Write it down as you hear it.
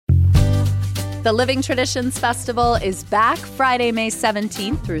The Living Traditions Festival is back Friday, May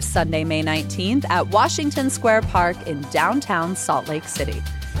 17th through Sunday, May 19th at Washington Square Park in downtown Salt Lake City.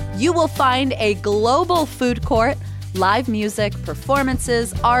 You will find a global food court, live music,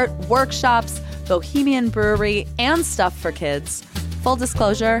 performances, art, workshops, bohemian brewery, and stuff for kids. Full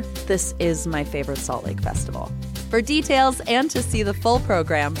disclosure, this is my favorite Salt Lake festival. For details and to see the full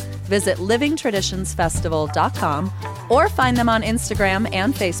program, visit livingtraditionsfestival.com or find them on Instagram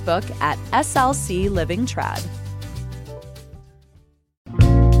and Facebook at SLC Living Trad.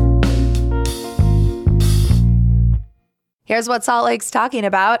 Here's what Salt Lake's talking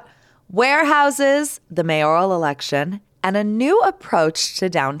about: warehouses, the mayoral election, and a new approach to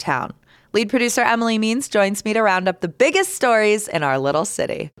downtown. Lead producer Emily Means joins me to round up the biggest stories in our little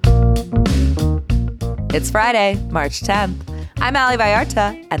city. It's Friday, March 10th. I'm Ali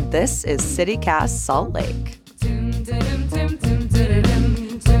Vallarta, and this is CityCast Salt Lake.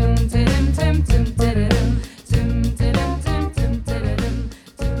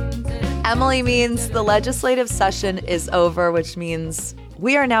 Emily Means the legislative session is over, which means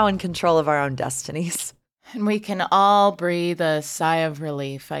we are now in control of our own destinies. And we can all breathe a sigh of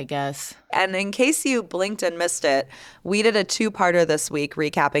relief, I guess. And in case you blinked and missed it, we did a two-parter this week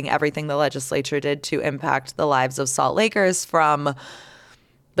recapping everything the legislature did to impact the lives of Salt Lakers, from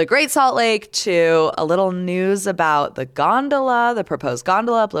the Great Salt Lake to a little news about the gondola, the proposed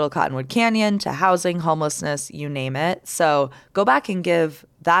gondola up Little Cottonwood Canyon, to housing, homelessness, you name it. So go back and give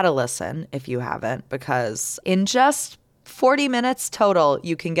that a listen if you haven't, because in just 40 minutes total,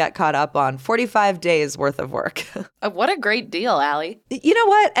 you can get caught up on 45 days worth of work. What a great deal, Allie. You know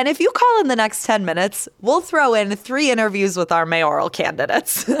what? And if you call in the next 10 minutes, we'll throw in 3 interviews with our mayoral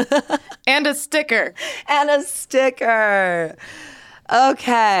candidates. And a sticker. And a sticker.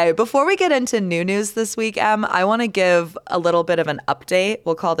 Okay, before we get into new news this week, Em, I want to give a little bit of an update.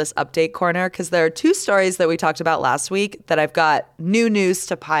 We'll call this Update Corner, because there are 2 stories that we talked about last week that I've got new news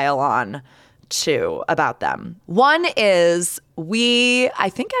to pile on to about them. One is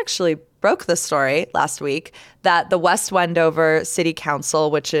I think actually broke the story last week that the West Wendover City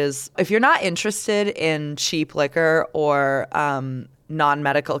Council, which is, if you're not interested in cheap liquor or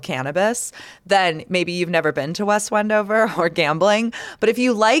non-medical cannabis, then maybe you've never been to West Wendover or gambling. But if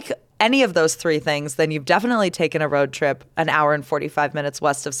you like any of those 3 things, then you've definitely taken a road trip an hour and 45 minutes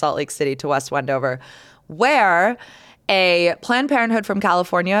west of Salt Lake City to West Wendover, where a Planned Parenthood from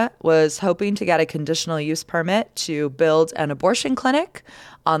California was hoping to get a conditional use permit to build an abortion clinic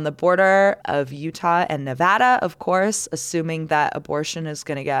on the border of Utah and Nevada, of course, assuming that abortion is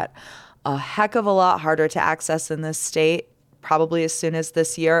going to get a heck of a lot harder to access in this state, probably as soon as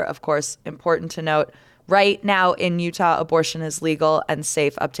this year. Of course, important to note, right now in Utah, abortion is legal and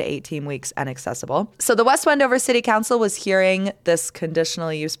safe up to 18 weeks and accessible. So the West Wendover City Council was hearing this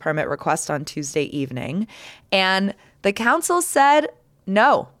conditional use permit request on Tuesday evening, and the council said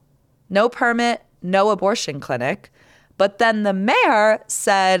no permit, no abortion clinic. But then the mayor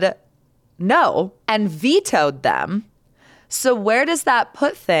said no and vetoed them. So where does that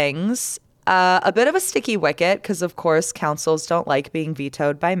put things? A bit of a sticky wicket, because of course councils don't like being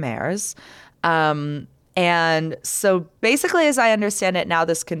vetoed by mayors. And so basically, as I understand it now,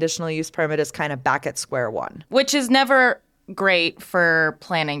 this conditional use permit is kind of back at square one. Which is never great for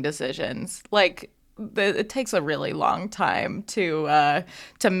planning decisions. Like, it takes a really long time to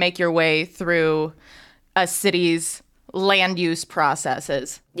make your way through a city's land use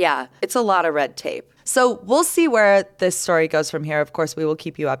processes. Yeah, it's a lot of red tape. So we'll see where this story goes from here. Of course, we will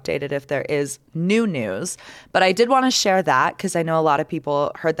keep you updated if there is new news. But I did want to share that because I know a lot of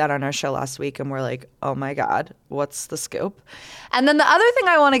people heard that on our show last week and were like, oh my God, what's the scoop? And then the other thing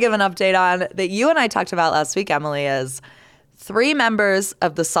I want to give an update on that you and I talked about last week, Emily, is 3 members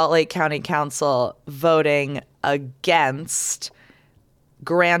of the Salt Lake County Council voting against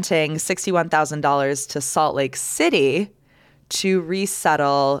granting $61,000 to Salt Lake City to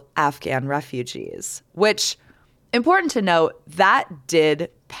resettle Afghan refugees, which, important to note, that did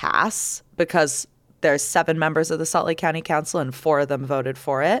pass because there's 7 members of the Salt Lake County Council and 4 of them voted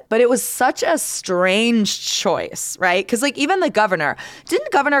for it. But it was such a strange choice, right? Because even the governor,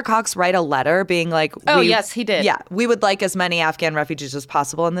 didn't Governor Cox write a letter being like, yes, he did. Yeah, we would like as many Afghan refugees as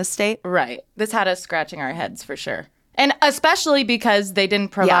possible in this state. Right. This had us scratching our heads for sure. And especially because they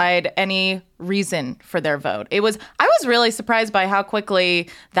didn't provide any reason for their vote. I was really surprised by how quickly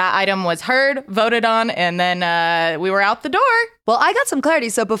that item was heard, voted on, and then we were out the door. Well, I got some clarity.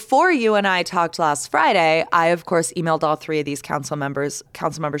 So before you and I talked last Friday, I, of course, emailed all 3 of these council members,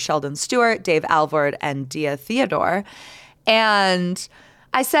 Councilmember Sheldon Stewart, Dave Alvord, and Dia Theodore. And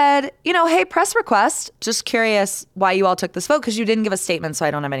I said, hey, press request. Just curious why you all took this vote, because you didn't give a statement, so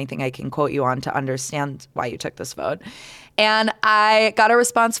I don't have anything I can quote you on to understand why you took this vote. And I got a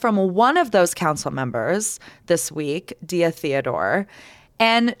response from one of those council members this week, Dia Theodore,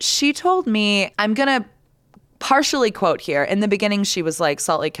 and she told me, I'm going to partially quote here. In the beginning, she was like,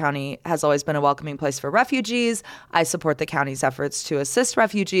 Salt Lake County has always been a welcoming place for refugees. I support the county's efforts to assist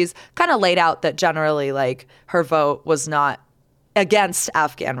refugees. Kind of laid out that generally, like, her vote was not against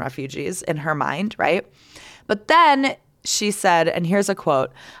Afghan refugees in her mind, right? But then she said, and here's a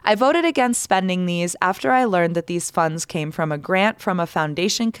quote, I voted against spending these after I learned that these funds came from a grant from a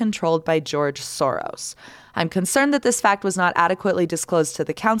foundation controlled by George Soros. I'm concerned that this fact was not adequately disclosed to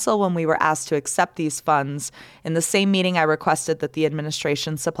the council when we were asked to accept these funds. In the same meeting, I requested that the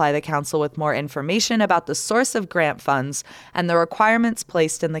administration supply the council with more information about the source of grant funds and the requirements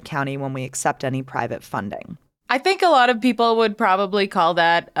placed in the county when we accept any private funding. I think a lot of people would probably call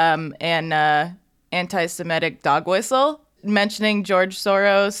that an anti-Semitic dog whistle, mentioning George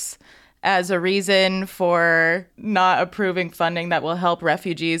Soros as a reason for not approving funding that will help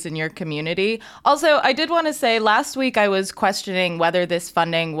refugees in your community. Also, I did want to say last week I was questioning whether this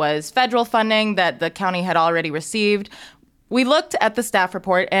funding was federal funding that the county had already received. We looked at the staff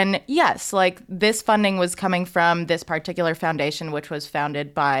report, and yes, like, this funding was coming from this particular foundation, which was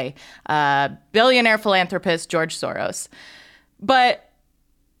founded by billionaire philanthropist George Soros. But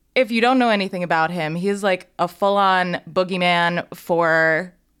if you don't know anything about him, he's like a full-on boogeyman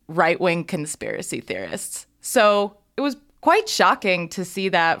for right-wing conspiracy theorists. So it was quite shocking to see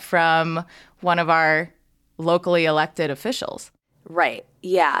that from one of our locally elected officials. Right.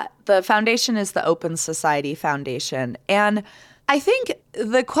 Yeah. The foundation is the Open Society Foundation. And I think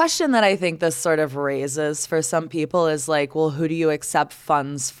the question that I think this sort of raises for some people is like, well, who do you accept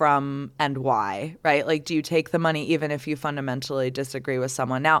funds from and why? Right? Like, do you take the money even if you fundamentally disagree with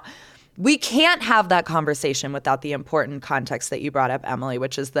someone? Now, we can't have that conversation without the important context that you brought up, Emily,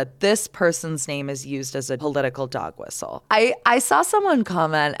 which is that this person's name is used as a political dog whistle. I saw someone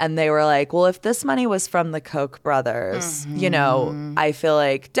comment and they were like, well, if this money was from the Koch brothers, I feel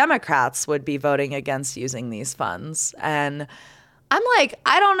like Democrats would be voting against using these funds. And I'm like,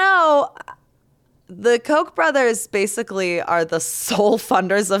 I don't know. The Koch brothers basically are the sole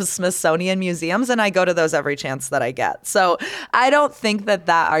funders of Smithsonian museums, and I go to those every chance that I get. So I don't think that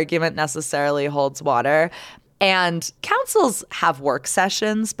argument necessarily holds water. And councils have work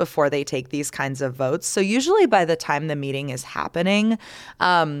sessions before they take these kinds of votes. So usually by the time the meeting is happening,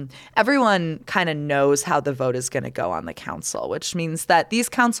 everyone kind of knows how the vote is going to go on the council, which means that these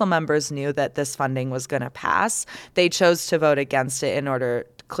council members knew that this funding was going to pass. They chose to vote against it in order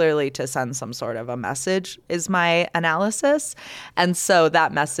clearly to send some sort of a message, is my analysis. And so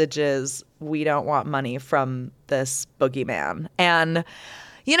that message is, we don't want money from this boogeyman. And,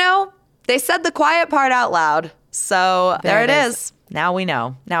 they said the quiet part out loud. So there it is. Now we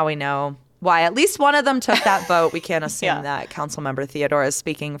know. Why at least one of them took that vote. We can't assume that Councilmember Theodore is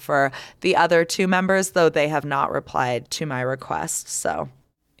speaking for the other two members, though they have not replied to my request. So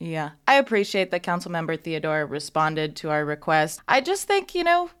yeah, I appreciate that Councilmember Theodore responded to our request. I just think,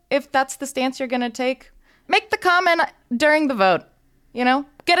 if that's the stance you're going to take, make the comment during the vote,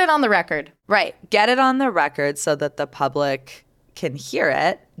 get it on the record. Right. Get it on the record so that the public can hear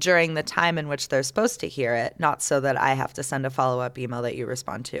it during the time in which they're supposed to hear it, not so that I have to send a follow-up email that you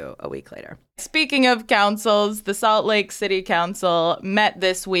respond to a week later. Speaking of councils, the Salt Lake City Council met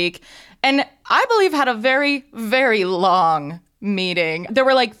this week and I believe had a very, very long meeting. There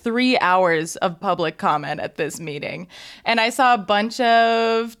were like 3 hours of public comment at this meeting. And I saw a bunch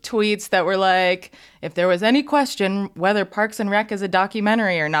of tweets that were like, if there was any question whether Parks and Rec is a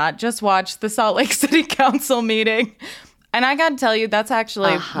documentary or not, just watch the Salt Lake City Council meeting. And I got to tell you, that's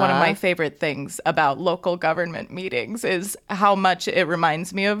actually one of my favorite things about local government meetings is how much it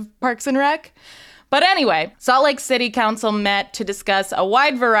reminds me of Parks and Rec. But anyway, Salt Lake City Council met to discuss a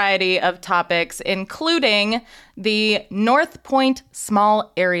wide variety of topics, including the North Point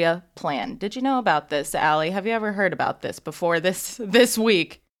Small Area Plan. Did you know about this, Allie? Have you ever heard about this before this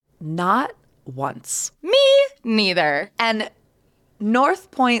week? Not once. Me neither. And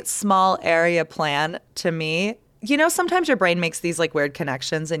North Point Small Area Plan, to me, sometimes your brain makes these like weird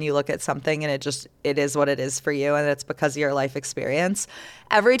connections and you look at something and it is what it is for you and it's because of your life experience.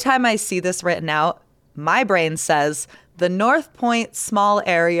 Every time I see this written out, my brain says the North Point Small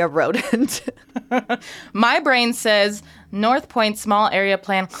Area Rodent. My brain says North Point Small Area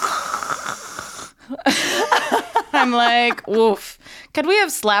Plan. I'm like, woof. Could we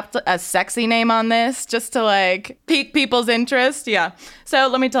have slapped a sexy name on this just to like pique people's interest? Yeah. So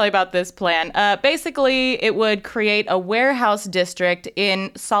let me tell you about this plan. Basically, it would create a warehouse district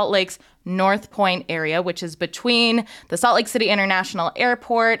in Salt Lake's North Point area, which is between the Salt Lake City International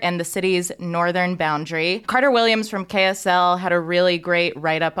Airport and the city's northern boundary. Carter Williams from KSL had a really great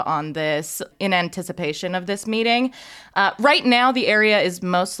write-up on this in anticipation of this meeting. Right now, the area is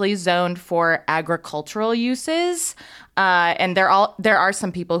mostly zoned for agricultural uses, and there are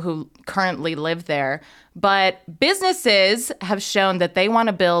some people who currently live there. But businesses have shown that they want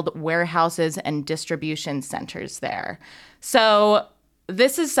to build warehouses and distribution centers there. So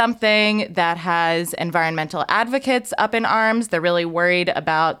this is something that has environmental advocates up in arms. They're really worried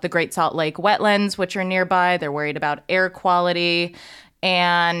about the Great Salt Lake wetlands, which are nearby. They're worried about air quality.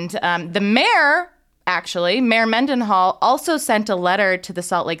 And the mayor, actually, Mayor Mendenhall, also sent a letter to the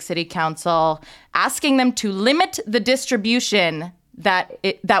Salt Lake City Council asking them to limit the distribution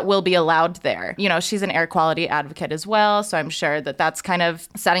that will be allowed there. You know, she's an air quality advocate as well, so I'm sure that that's kind of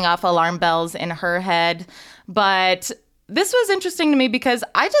setting off alarm bells in her head. But this was interesting to me because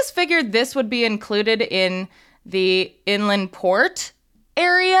I just figured this would be included in the inland port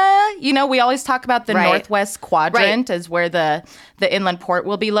area. You know, we always talk about the northwest quadrant as where the inland port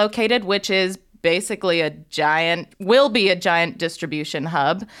will be located, which is basically will be a giant distribution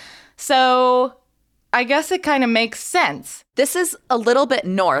hub. So I guess it kind of makes sense. This is a little bit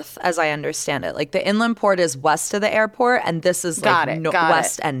north, as I understand it. Like the inland port is west of the airport, and this is like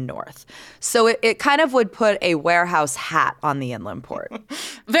west and north. So it kind of would put a warehouse hat on the inland port.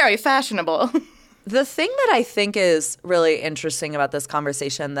 Very fashionable. The thing that I think is really interesting about this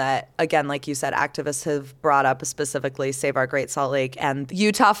conversation that, again, like you said, activists have brought up, specifically Save Our Great Salt Lake and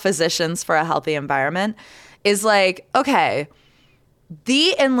Utah Physicians for a Healthy Environment, is like, okay,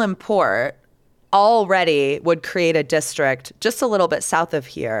 the inland port already would create a district just a little bit south of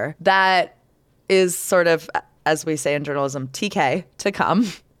here that is sort of, as we say in journalism, TK to come,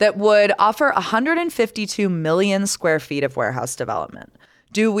 that would offer 152 million square feet of warehouse development.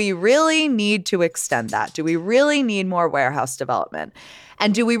 Do we really need to extend that? Do we really need more warehouse development?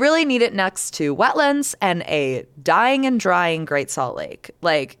 And do we really need it next to wetlands and a dying and drying Great Salt Lake?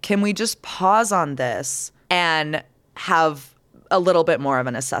 Like, can we just pause on this and have a little bit more of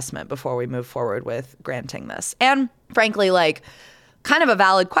an assessment before we move forward with granting this? And frankly, like, kind of a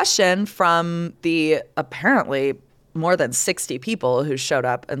valid question from the apparently more than 60 people who showed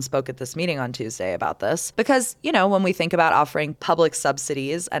up and spoke at this meeting on Tuesday about this. Because, you know, when we think about offering public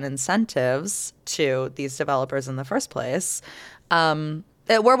subsidies and incentives to these developers in the first place, we're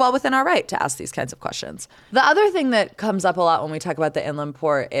well within our right to ask these kinds of questions. The other thing that comes up a lot when we talk about the inland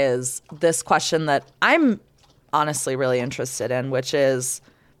port is this question that I'm honestly really interested in, which is,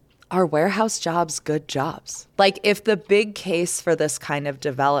 are warehouse jobs good jobs? Like, if the big case for this kind of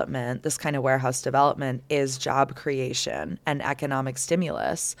development, this kind of warehouse development, is job creation and economic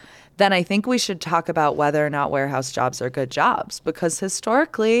stimulus, then I think we should talk about whether or not warehouse jobs are good jobs, because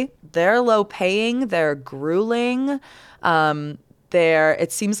historically they're low paying, they're grueling.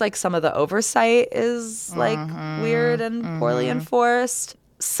 It seems like some of the oversight is like weird and poorly enforced.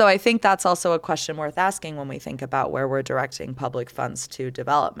 So I think that's also a question worth asking when we think about where we're directing public funds to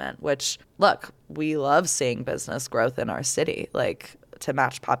development, which, look, we love seeing business growth in our city, like to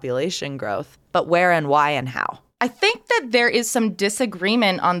match population growth, but where and why and how? I think that there is some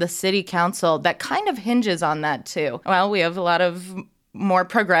disagreement on the city council that kind of hinges on that too. Well, we have a lot of more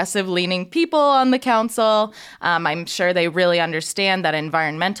progressive leaning people on the council. I'm sure they really understand that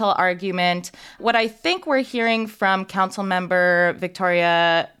environmental argument. What I think we're hearing from council member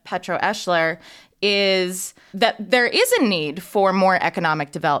Victoria Petro-Eschler is that there is a need for more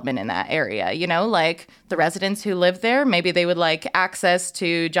economic development in that area. You know, like the residents who live there, maybe they would like access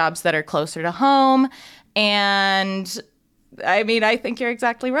to jobs that are closer to home. And I mean, I think you're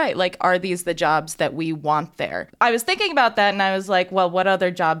exactly right. Like, are these the jobs that we want there? I was thinking about that and I was like, well, what other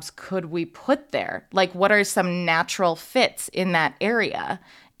jobs could we put there? Like, what are some natural fits in that area?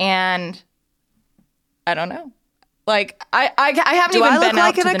 And I don't know. Like, I haven't even been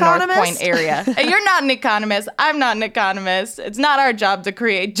out to the North Point area. You're not an economist. I'm not an economist. It's not our job to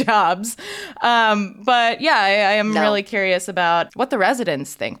create jobs. But yeah, I am really curious about what the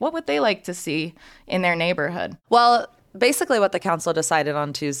residents think. What would they like to see in their neighborhood? Well, basically what the council decided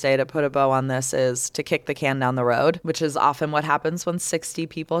on Tuesday, to put a bow on this, is to kick the can down the road, which is often what happens when 60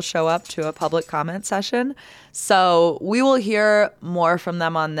 people show up to a public comment session. So we will hear more from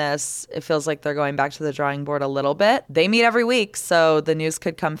them on this. It feels like they're going back to the drawing board a little bit. They meet every week, so the news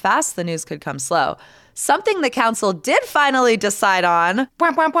could come fast, the news could come slow. something the council did finally decide on.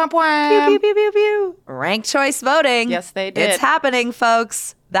 Wham, wham, wham, wham. Pew, pew, pew, pew, pew. Ranked choice voting. Yes, they did. It's happening,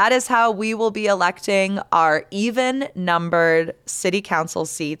 folks. That is how we will be electing our even-numbered city council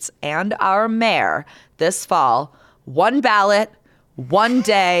seats and our mayor this fall. One ballot, one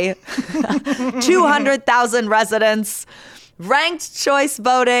day, 200,000 residents, ranked choice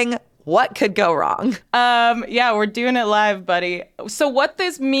voting. What could go wrong? Yeah, we're doing it live, buddy. So what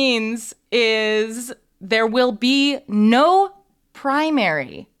this means is there will be no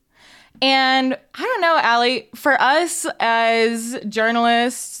primary. And I don't know, Allie, for us as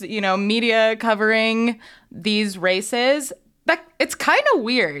journalists, media covering these races, it's kind of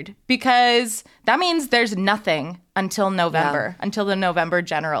weird because that means there's nothing until November, until the November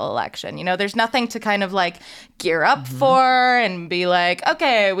general election. There's nothing to kind of like gear up for and be like,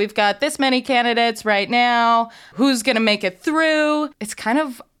 okay, we've got this many candidates right now. Who's going to make it through? It's kind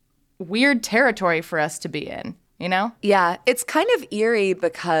of weird territory for us to be in. Yeah, it's kind of eerie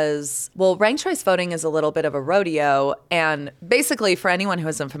because, ranked choice voting is a little bit of a rodeo. And basically, for anyone who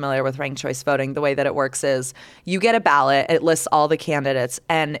isn't familiar with ranked choice voting, the way that it works is you get a ballot, it lists all the candidates,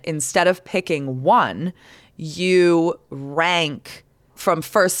 and instead of picking one, you rank from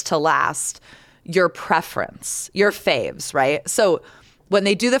first to last your preference, your faves, right? So when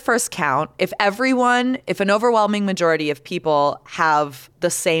they do the first count, if an overwhelming majority of people have the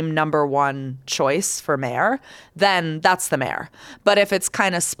same number one choice for mayor, then that's the mayor. But if it's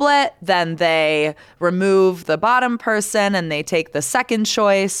kind of split, then they remove the bottom person and they take the second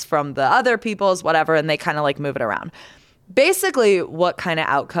choice from the other people's, whatever, and they kind of like move it around. Basically, what kind of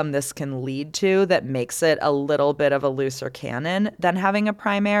outcome this can lead to that makes it a little bit of a looser cannon than having a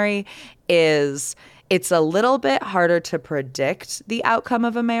primary is it's a little bit harder to predict the outcome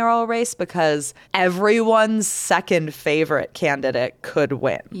of a mayoral race because everyone's second favorite candidate could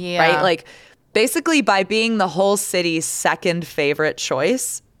win, right? Like, basically, by being the whole city's second favorite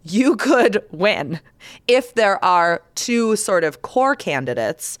choice, you could win if there are two sort of core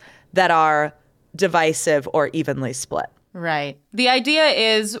candidates that are divisive or evenly split. Right. The idea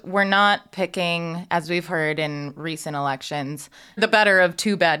is we're not picking, as we've heard in recent elections, the better of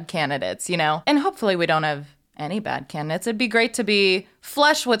two bad candidates, And hopefully we don't have any bad candidates. It'd be great to be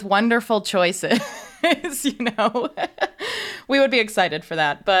flush with wonderful choices, We would be excited for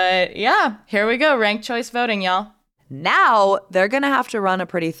that. But yeah, here we go. Ranked choice voting, y'all. Now they're going to have to run a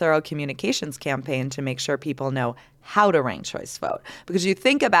pretty thorough communications campaign to make sure people know how to rank choice vote. Because you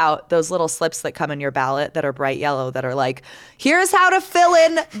think about those little slips that come in your ballot that are bright yellow that are like, here's how to fill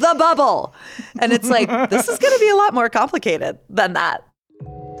in the bubble. And it's like, this is going to be a lot more complicated than that.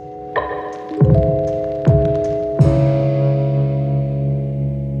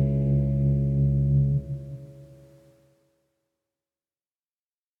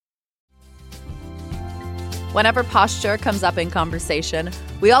 Whenever posture comes up in conversation,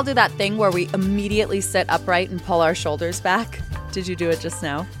 we all do that thing where we immediately sit upright and pull our shoulders back. Did you do it just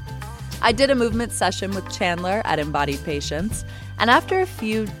now? I did a movement session with Chandler at Embodied Patience, and after a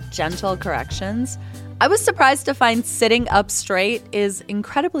few gentle corrections, I was surprised to find sitting up straight is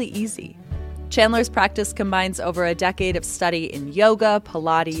incredibly easy. Chandler's practice combines over a decade of study in yoga,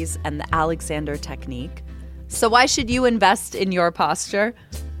 Pilates, and the Alexander technique. So why should you invest in your posture?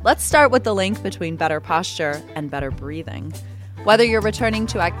 Let's start with the link between better posture and better breathing. Whether you're returning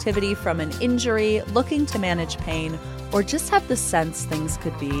to activity from an injury, looking to manage pain, or just have the sense things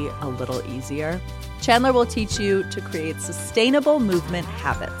could be a little easier, Chandler will teach you to create sustainable movement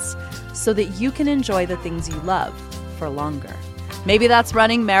habits so that you can enjoy the things you love for longer. Maybe that's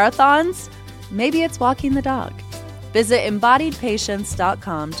running marathons. Maybe it's walking the dog. Visit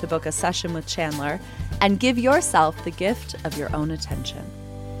embodiedpatience.com to book a session with Chandler and give yourself the gift of your own attention.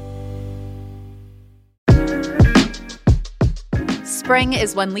 Spring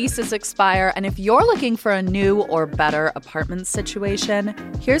is when leases expire, and if you're looking for a new or better apartment situation,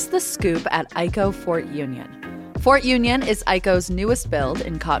 here's the scoop at ICO Fort Union. Fort Union is ICO's newest build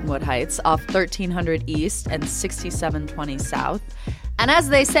in Cottonwood Heights off 1300 East and 6720 South. And as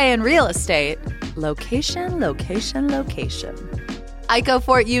they say in real estate, location, location, location. ICO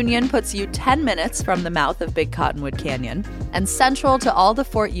Fort Union puts you 10 minutes from the mouth of Big Cottonwood Canyon and central to all the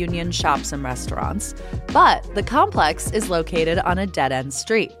Fort Union shops and restaurants. But the complex is located on a dead-end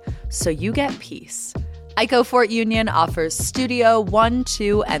street, so you get peace. ICO Fort Union offers studio 1,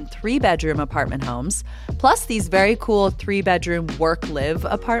 2, and 3-bedroom apartment homes, plus these very cool 3-bedroom work-live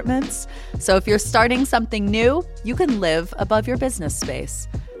apartments. So if you're starting something new, you can live above your business space.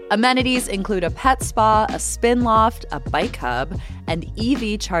 Amenities include a pet spa, a spin loft, a bike hub, and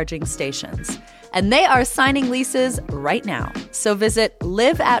EV charging stations. And they are signing leases right now. So visit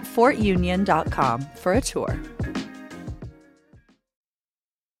liveatfortunion.com for a tour.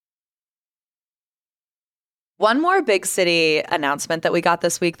 One more big city announcement that we got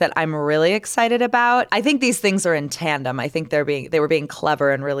this week that I'm really excited about. I think these things are in tandem. I think they were being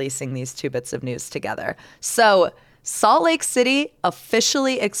clever in releasing these two bits of news together. So Salt Lake City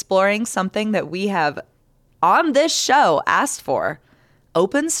officially exploring something that we have on this show asked for,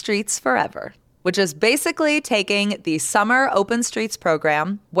 Open Streets Forever, which is basically taking the summer Open Streets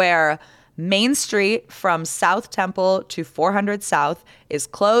program where Main Street from South Temple to 400 South is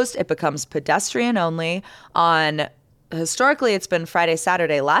closed. It becomes pedestrian only historically, it's been Friday,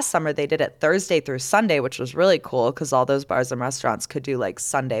 Saturday. Last summer, they did it Thursday through Sunday, which was really cool because all those bars and restaurants could do like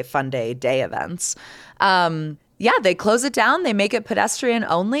Sunday fun day events. Yeah, they close it down. They make it pedestrian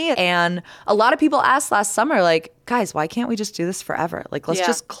only. And a lot of people asked last summer, like, guys, why can't we just do this forever? Like, let's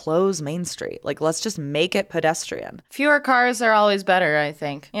just close Main Street. Like, let's just make it pedestrian. Fewer cars are always better, I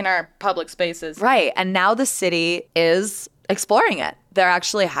think, in our public spaces. Right. And now the city is exploring it. They're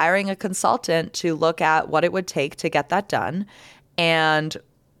actually hiring a consultant to look at what it would take to get that done. And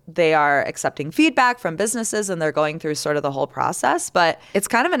they are accepting feedback from businesses and they're going through sort of the whole process. But it's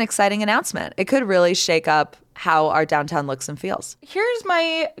kind of an exciting announcement. It could really shake up how our downtown looks and feels. Here's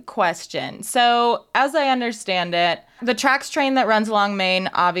my question. So as I understand it, the TRAX train that runs along Main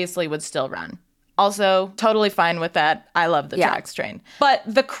obviously would still run. Also, totally fine with that. I love the TRAX train. But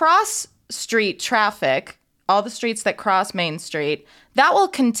the cross street traffic, all the streets that cross Main Street, that will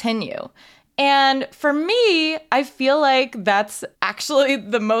continue. And for me, I feel like that's actually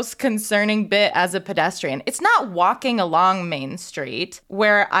the most concerning bit as a pedestrian. It's not walking along Main Street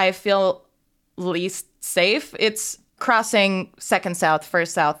where I feel least safe. It's crossing Second South,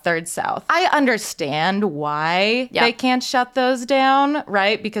 First South, Third South. I understand why they can't shut those down,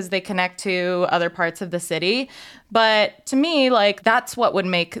 right? Because they connect to other parts of the city. But to me, like, that's what would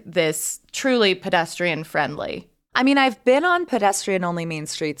make this truly pedestrian friendly. I mean, I've been on pedestrian-only main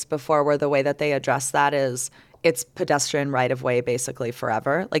streets before where the way that they address that is it's pedestrian right-of-way basically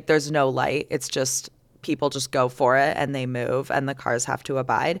forever. Like, there's no light. It's just people just go for it and they move and the cars have to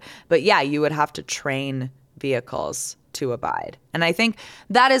abide. But yeah, you would have to train vehicles to abide. And I think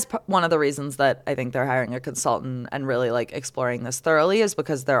that is one of the reasons that I think they're hiring a consultant and really like exploring this thoroughly is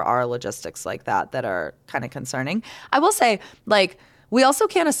because there are logistics like that that are kind of concerning. I will say, like, we also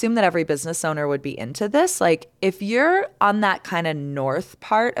can't assume that every business owner would be into this. Like, if you're on that kind of north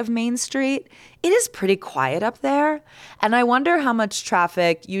part of Main Street, it is pretty quiet up there. And I wonder how much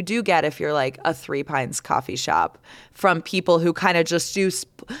traffic you do get if you're like a Three Pines coffee shop from people who kind of just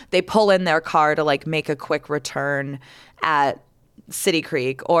they pull in their car to like make a quick return at City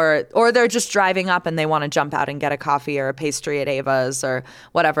Creek, or they're just driving up and they want to jump out and get a coffee or a pastry at Ava's or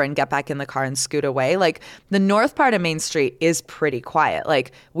whatever and get back in the car and scoot away. Like, the north part of Main Street is pretty quiet.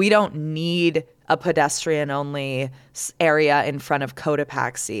 Like, we don't need a pedestrian-only area in front of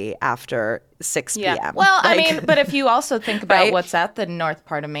Cotopaxi after 6 p.m. Well, like, I mean, but if you also think about right? what's at the north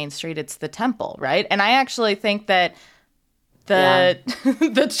part of Main Street, it's the Temple, right? And I actually think that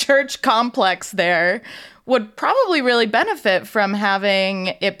the church complex there would probably really benefit from having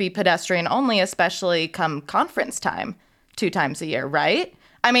it be pedestrian only, especially come conference time 2 times a year, right?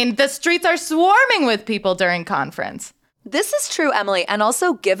 I mean, the streets are swarming with people during conference. This is true, Emily. And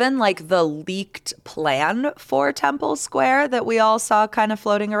also given like the leaked plan for Temple Square that we all saw kind of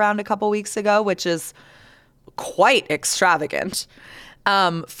floating around a couple weeks ago, which is quite extravagant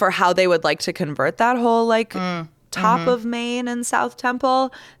for how they would like to convert that whole like top of Main and South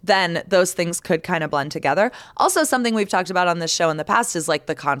Temple, then those things could kind of blend together. Also, something we've talked about on this show in the past is like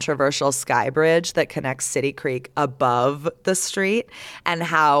the controversial Sky Bridge that connects City Creek above the street, and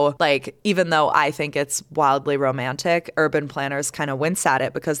how, like, even though I think it's wildly romantic, urban planners kind of wince at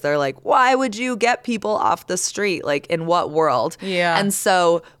it because they're like, why would you get people off the street? Like, in what world? Yeah. And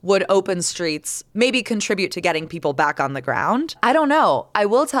so would open streets maybe contribute to getting people back on the ground? I don't know. I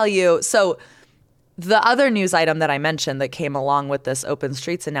will tell you, so the other news item that I mentioned that came along with this Open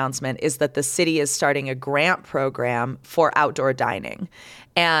Streets announcement is that the city is starting a grant program for outdoor dining.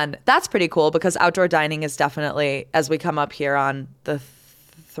 And that's pretty cool because outdoor dining is definitely, as we come up here on the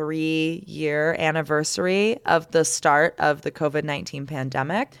 3-year anniversary of the start of the COVID-19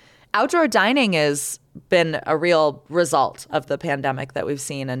 pandemic, outdoor dining has been a real result of the pandemic that we've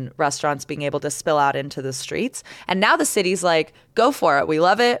seen, and restaurants being able to spill out into the streets. And now the city's like, go for it. We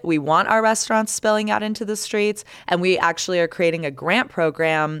love it. We want our restaurants spilling out into the streets. And we actually are creating a grant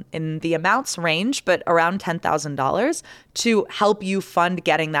program in the amounts range, but around $10,000 to help you fund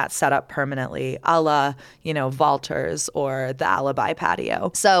getting that set up permanently, a la, Valters or the Alibi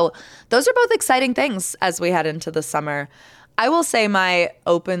patio. So those are both exciting things as we head into the summer. I will say my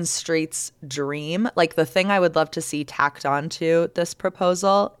open streets dream, like the thing I would love to see tacked onto this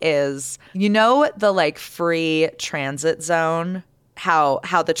proposal is, the free transit zone, how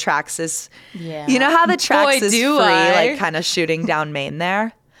the Trax is, how the Trax is free, kind of shooting down Main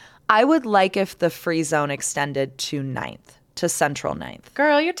there. I would like if the free zone extended to 9th. To Central 9th.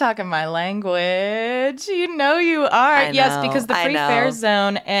 Girl, you're talking my language. You know you are. Yes, because the free fare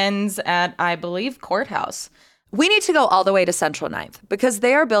zone ends at, I believe, Courthouse. We need to go all the way to Central 9th because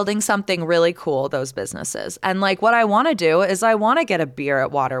they are building something really cool, those businesses. And what I want to do is I want to get a beer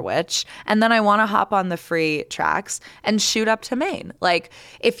at Water Witch, and then I want to hop on the free Trax and shoot up to Main.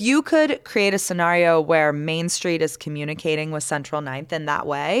 If you could create a scenario where Main Street is communicating with Central 9th in that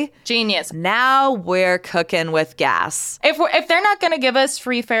way. Genius. Now we're cooking with gas. If they're not going to give us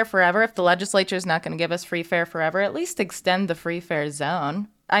free fare forever, if the legislature is not going to give us free fare forever, at least extend the free fare zone.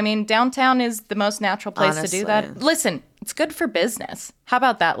 I mean, downtown is the most natural place to do that. Listen, it's good for business. How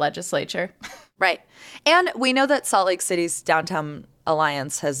about that, legislature? Right. And we know that Salt Lake City's Downtown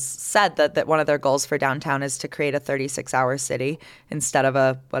Alliance has said that one of their goals for downtown is to create a 36-hour city instead of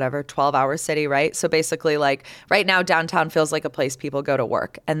a 12-hour city, right? So basically, right now, downtown feels like a place people go to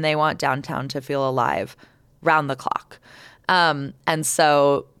work, and they want downtown to feel alive round the clock. And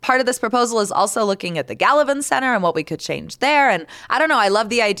so part of this proposal is also looking at the Gallivan Center and what we could change there. And I don't know, I love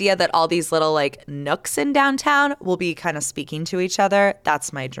the idea that all these little nooks in downtown will be kind of speaking to each other.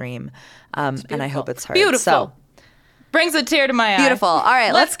 That's my dream. And I hope it's heard. Beautiful. So, brings a tear to my eye. Beautiful. All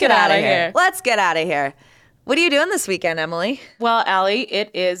right, let's get out of here. Let's get out of here. What are you doing this weekend, Emily? Well, Allie,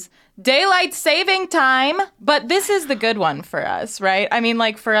 it is daylight saving time, but this is the good one for us, right? I mean,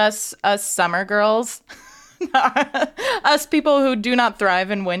 for us summer girls. Us people who do not thrive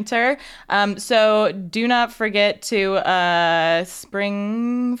in winter. So do not forget to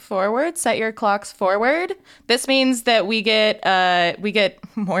spring forward, set your clocks forward. This means that we get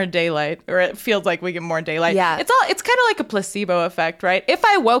more daylight, or it feels like we get more daylight. Yeah. It's kind of like a placebo effect, right? If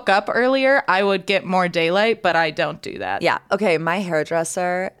I woke up earlier, I would get more daylight, but I don't do that. Yeah. Okay. My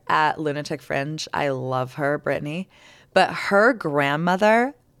hairdresser at Lunatic Fringe, I love her, Brittany, but her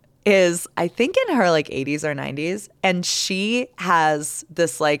grandmother is, I think, in her 80s or 90s, and she has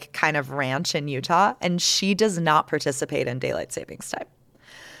this kind of ranch in Utah, and she does not participate in daylight savings time.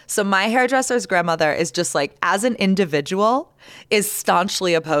 So my hairdresser's grandmother is just as an individual, is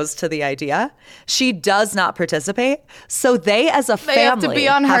staunchly opposed to the idea. She does not participate. So they as a family have to be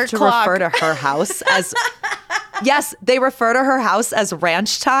on her clock. Refer to her house as, yes, they refer to her house as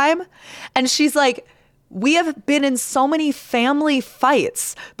ranch time. And she's like, we have been in so many family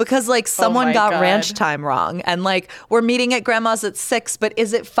fights because someone got ranch time wrong. And we're meeting at grandma's at 6, but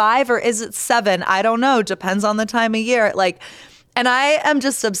is it 5 or is it 7? I don't know. Depends on the time of year. And I am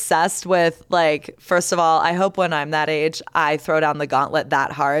just obsessed with first of all, I hope when I'm that age, I throw down the gauntlet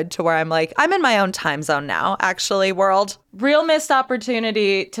that hard to where I'm I'm in my own time zone now, actually, world. Real missed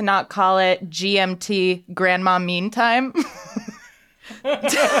opportunity to not call it GMT Grandma Mean Time.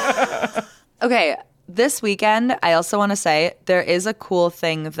 Okay. This weekend, I also want to say there is a cool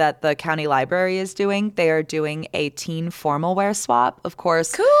thing that the county library is doing. They are doing a teen formal wear swap. Of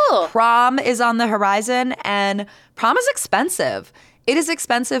course, cool. Prom is on the horizon, and prom is expensive. It is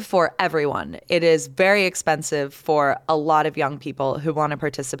expensive for everyone. It is very expensive for a lot of young people who want to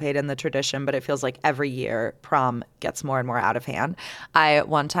participate in the tradition, but it feels like every year prom gets more and more out of hand. I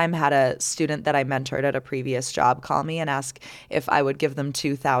one time had a student that I mentored at a previous job call me and ask if I would give them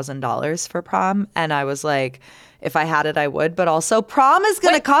 $2,000 for prom. And I was like, if I had it, I would. But also prom is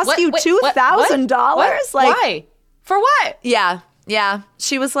going to cost you $2,000. Why? For what? Yeah. Yeah.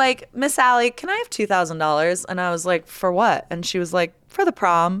 She was like, Miss Allie, can I have $2,000? And I was like, for what? And she was like, for the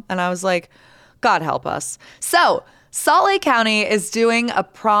prom. And I was like, God help us. So Salt Lake County is doing a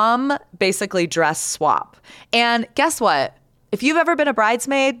prom, basically dress swap. And guess what? If you've ever been a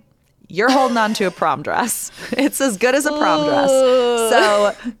bridesmaid, you're holding on to a prom dress. It's as good as a prom dress.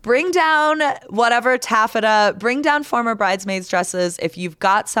 So bring down whatever taffeta, bring down former bridesmaids dresses. If you've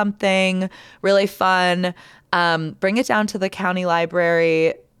got something really fun, bring it down to the county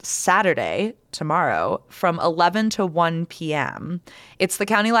library. Saturday, tomorrow, from 11 to 1 p.m. It's the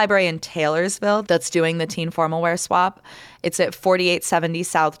County Library in Taylorsville that's doing the teen formal wear swap. It's at 4870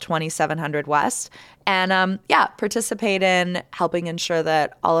 South 2700 West. And participate in helping ensure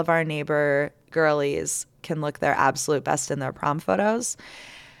that all of our neighbor girlies can look their absolute best in their prom photos.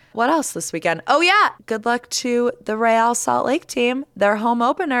 What else this weekend? Oh, yeah. Good luck to the Real Salt Lake team. Their home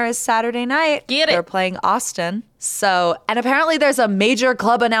opener is Saturday night. Get it. They're playing Austin. And apparently there's a major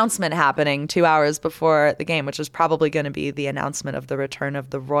club announcement happening 2 hours before the game, which is probably going to be the announcement of the return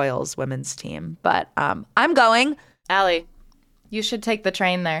of the Royals women's team. But I'm going. Allie, you should take the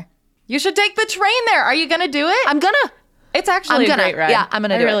train there. You should take the train there. Are you going to do it? I'm going to. It's actually a great ride. Yeah, I'm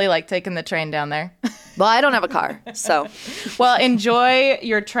going to do it. I really like taking the train down there. Well, I don't have a car, so. Well, enjoy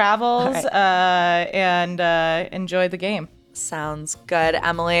your travels and enjoy the game. Sounds good,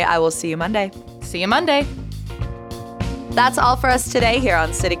 Emily. I will see you Monday. See you Monday. That's all for us today here on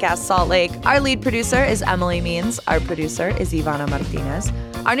CityCast Salt Lake. Our lead producer is Emily Means. Our producer is Ivana Martinez.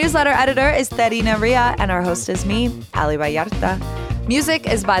 Our newsletter editor is Terina Ria, and our host is me, Ali Vallarta.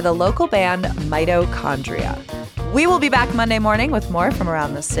 Music is by the local band Mitochondria. We will be back Monday morning with more from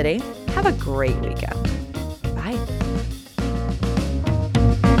around the city. Have a great weekend.